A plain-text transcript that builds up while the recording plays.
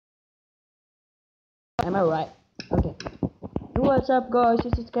Am I right? Okay. What's up, guys?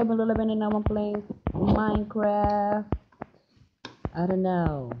 This is Kevin11 and now I'm playing Minecraft. I don't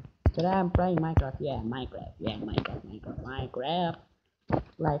know. Today I'm playing Minecraft. Yeah, Minecraft. Yeah, Minecraft.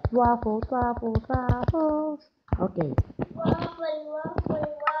 Like waffles, waffles, waffles. Okay. Waffle.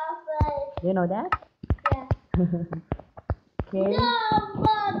 You know that? Yeah. Okay. No,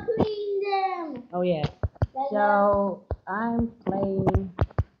 but clean them. Oh yeah. So I'm playing.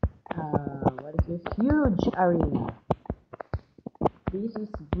 What is this? Huge arena. This is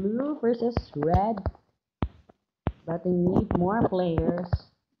blue versus red, but they need more players.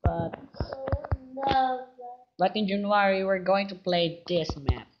 No. But in January we're going to play this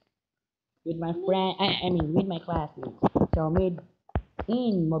map with my friend. I mean with my classmates. So made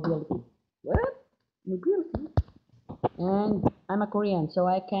in mobility. What? Mobility? And I'm a Korean, so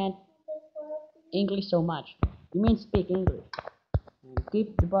I can't English so much. You mean speak English? And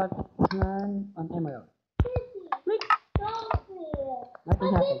keep the button on emerald. Click.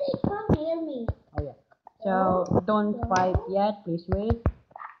 Nothing happens. Come near me. Oh yeah. So don't fight yet. Please wait.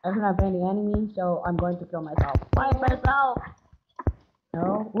 I don't have any enemies, so I'm going to kill myself. Fight myself.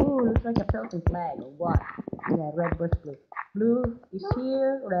 No. Ooh, looks like a Philippine flag or what? Yeah, red versus blue. Blue is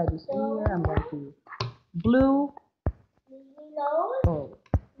here. Red is here. I'm going to blue. Oh,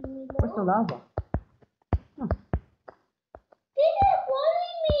 where's the lava? Huh. This is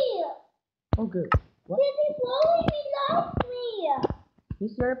following me. Oh, good. What? This is following me. Loves me.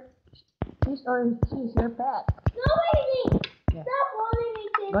 He's or she's your pet. No, baby. Yeah. Stop following me,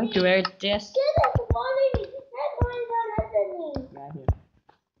 baby. Going to wear this. This is following me. That's why it's not listening. Right here.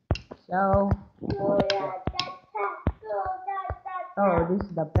 So. So, yeah, Oh, this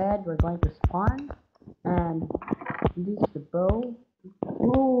is the bed we're going to spawn, and this is the bow.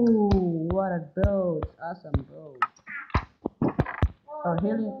 Ooh, what a bow! It's awesome bow. Oh,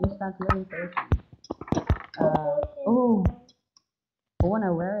 healing, instant healing person. Oh, I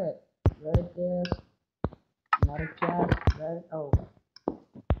wanna wear it. Wear this. Another chest. Wear it. Oh,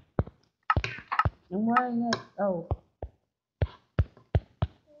 I'm wearing it. Oh.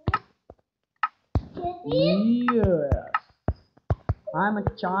 Yes. I'm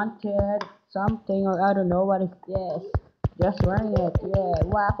enchanted. Something or I don't know what is this. Just wearing it. Yeah.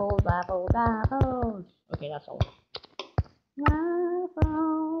 Waffles, waffles, waffles. Okay, that's all.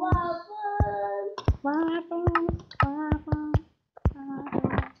 Waffles. Waffles. Waffles. Waffles.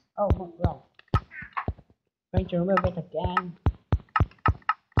 Oh, wrong. Going to remove it again.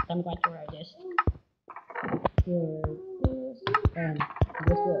 I'm going to wear this. Here, this, and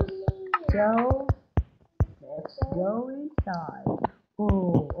this. So, let's go inside.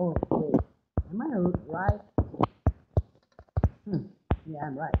 Oh, wait. Am I right? Yeah,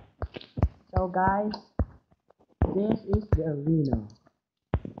 I'm right. So, guys, this is the arena.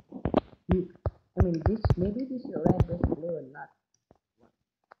 Maybe this is red versus blue and not.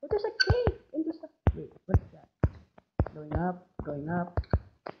 Oh, there's a cave in this. Wait, what's that? Going up.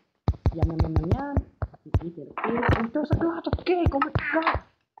 Yum. Eat the cake. Oh, there's a lot of cake. Oh my god.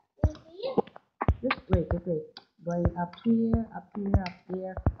 Just wait. Going up here.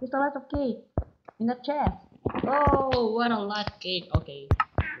 There's a lot of cake in the chest. Oh, what a lot of cake. Okay.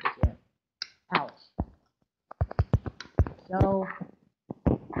 Ouch. So,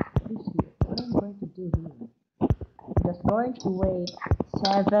 what am I going to do here? Just going to wait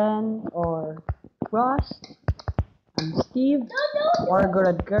 7 or Frost, Steve, or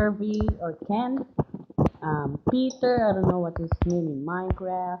Garvey, or Ken, Peter, I don't know what his name in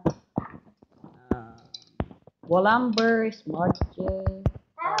Minecraft, Wolumber, Smart J,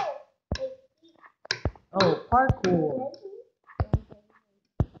 oh, Parkour.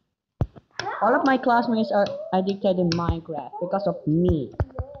 All of my classmates are addicted in Minecraft because of me.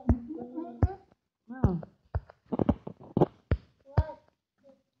 Oh.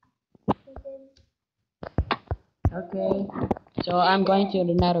 Okay, so I'm going to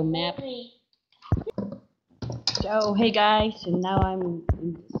another map. So hey guys, and now I'm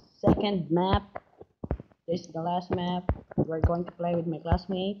in the second map. This is the last map. We're going to play with my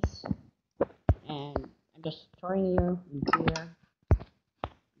classmates, and I'm just showing you in here.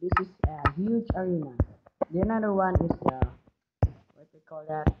 This is a huge arena. The another one is the what they call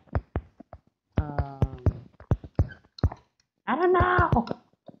that? I don't know.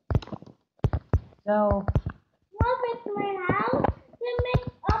 So. My house? Then make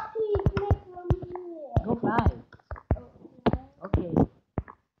up from here. Go fly. Okay.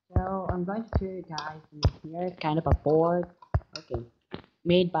 So I'm going to show you guys in here kind of a board. Okay.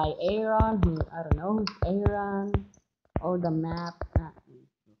 Made by Aaron, who I don't know who's Aaron. Or the map.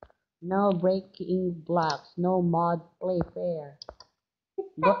 No breaking blocks. No mod. Play fair.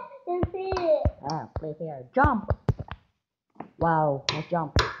 That's it. Play fair. Jump. Wow, nice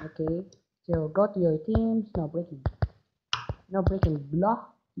jump. Okay. So go to your teams. No breaking. No breaking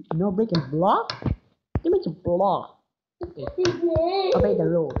block. No breaking block. Give me some block. Okay. Obey the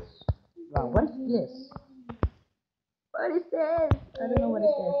rules. Wow, what is this? What is this? I don't know what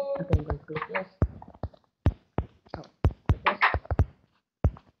is this. Okay, I'm going to click this. Oh, click this.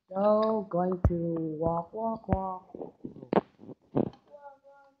 So, going to walk. Going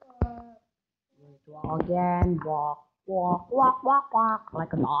to walk again. Walk.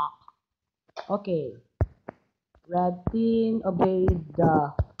 Like a dog. Okay. Red team, obey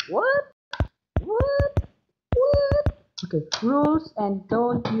the what? Okay, rules and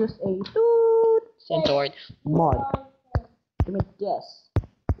don't use a toot censored mod. Give me this.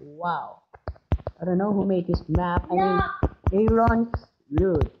 Wow. I don't know who made this map. I mean, Aaron's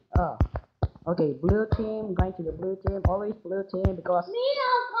rude. Oh. Okay, blue team. Going to the blue team. Always blue team because I'll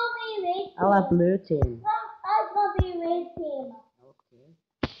copy red team. I love blue team. I'll copy red team. Okay.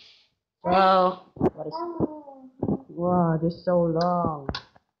 So, what is? Wow, this is so long.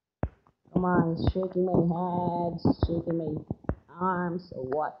 Come on, it's shaking my hands, shaking my arms, or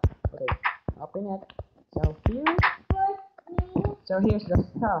what? Okay, open it. So here's the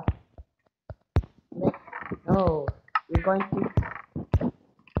stuff. Oh, we're going to.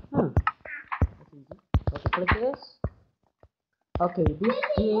 Okay, click this. Okay, this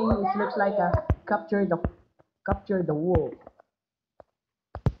game it looks like a capture the wolf.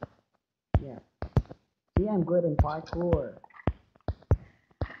 Yeah. See, I'm good in parkour.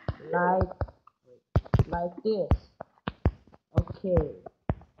 Like this. Okay.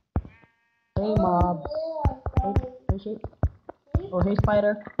 Hey mobs. Hey shit. Oh, hey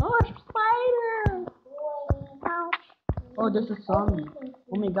spider. Oh, spider. Ouch. Oh, there's a zombie.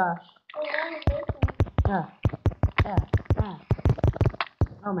 Oh my gosh. Ah.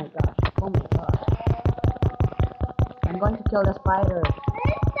 Oh my gosh. Oh my gosh. I'm going to kill the spider.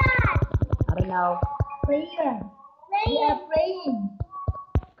 I don't know. Prayer. We are praying.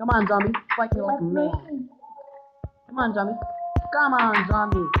 Come on, zombie. Fight me like a man. Come on, zombie. Come on,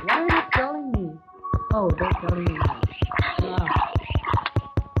 zombie. Why are you killing me? Oh, don't kill me now.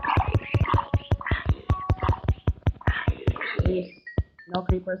 Please. No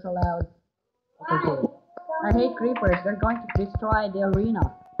creepers allowed. Okay, good. I hate creepers. They're going to destroy the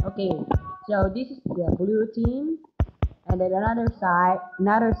arena. Okay, so this is the blue team. And then another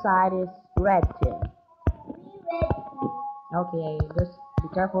side is red team. Okay, just be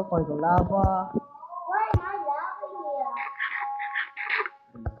careful for the lava. Why am I laughing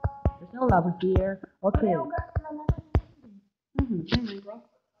here? There's no lava here. Okay.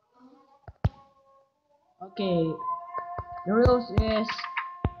 Okay. The rules is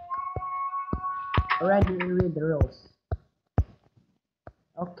already read the rules.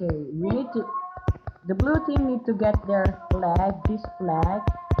 Okay, the blue team need to get their flag, this flag,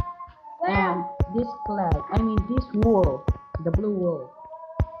 and this flag. I mean this wool, the blue wool.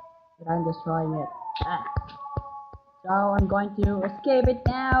 But I'm destroying it. So I'm going to escape it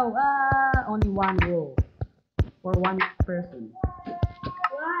now. Only one wool for one person.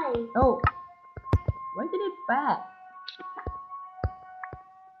 Why? Oh, why did it back?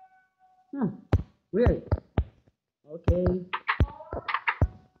 Weird. Okay.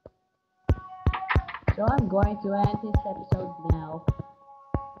 So I'm going to end this episode now.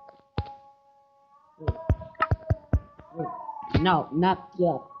 Wait. No, not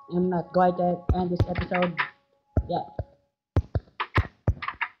yet. I'm not going to end this episode yet.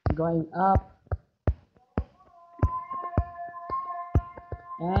 Going up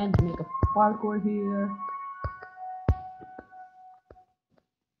and make a parkour here.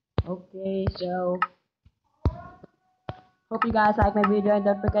 Okay, so hope you guys like my video and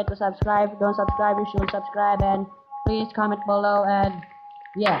don't forget to subscribe. If you don't subscribe, you should subscribe and please comment below and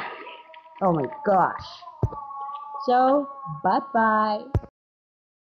yeah. Oh my gosh. So bye bye.